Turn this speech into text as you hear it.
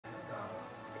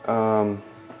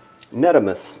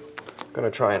NEDEMUS.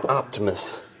 Gonna try an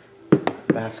Optimus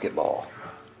basketball.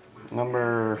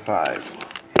 Number 5.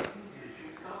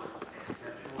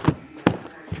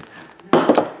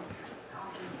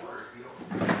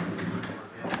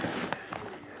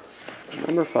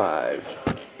 Number 5.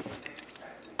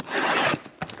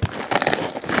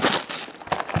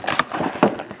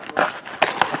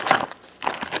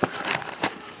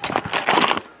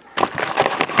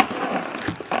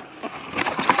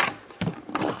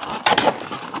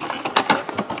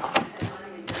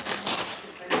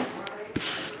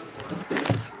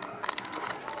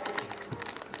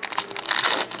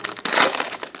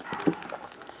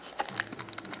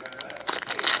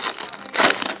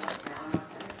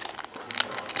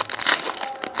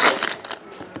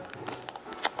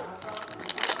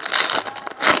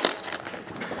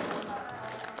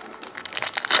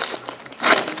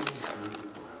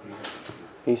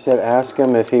 He said, ask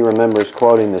him if he remembers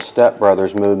quoting the Step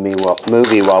Brothers movie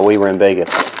while we were in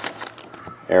Vegas.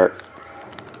 Eric.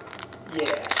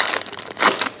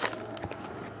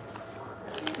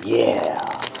 Yeah.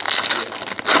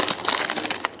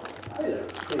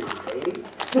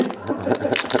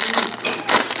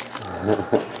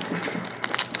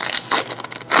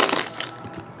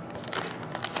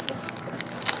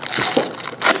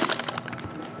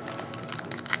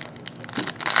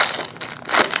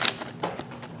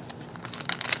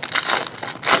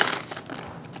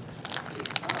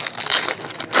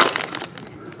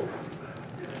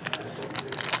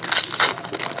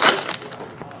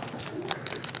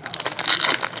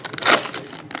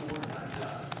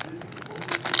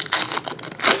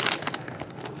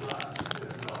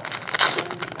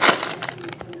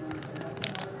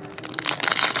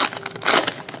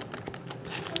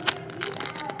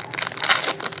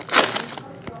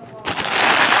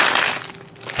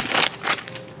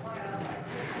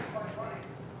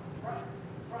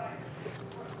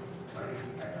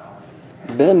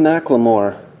 Ben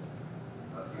McLemore.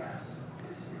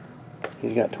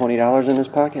 He's got $20 in his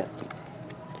pocket.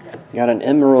 Got an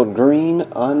emerald green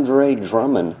Andre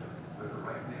Drummond.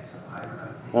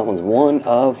 That one's 1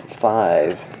 of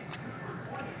 5.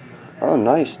 Oh,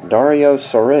 nice. Dario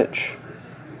Saric.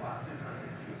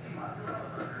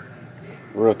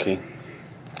 Rookie.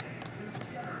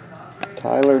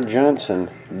 Tyler Johnson.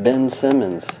 Ben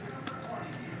Simmons.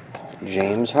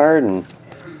 James Harden.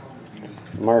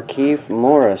 Markieff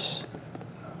Morris,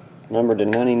 numbered to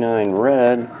 99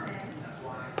 red.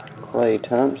 Klay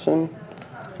Thompson,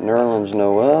 Nerlens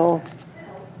Noel,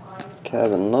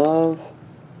 Kevin Love,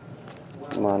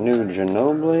 Manu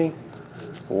Ginobili,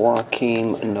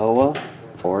 Joakim Noah,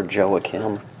 or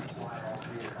Joakim,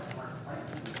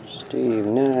 Steve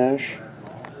Nash,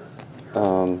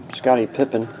 Scottie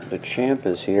Pippen, the champ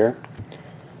is here.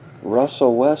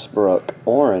 Russell Westbrook,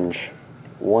 orange,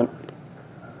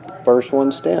 first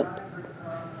one stamped.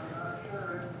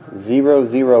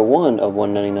 001 of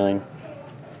 199.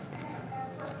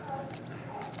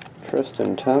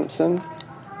 Tristan Thompson.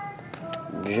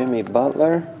 Jimmy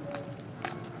Butler.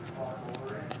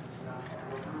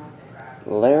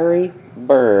 Larry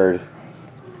Bird.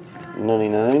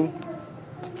 99.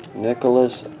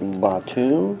 Nicholas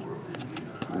Batum.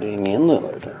 Damian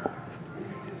Lillard.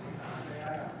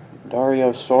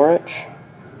 Dario Saric.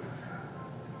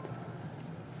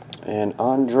 And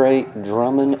Andre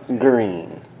Drummond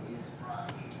green.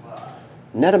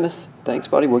 NEDEMUS. Thanks,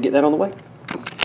 buddy. We'll get that on the way.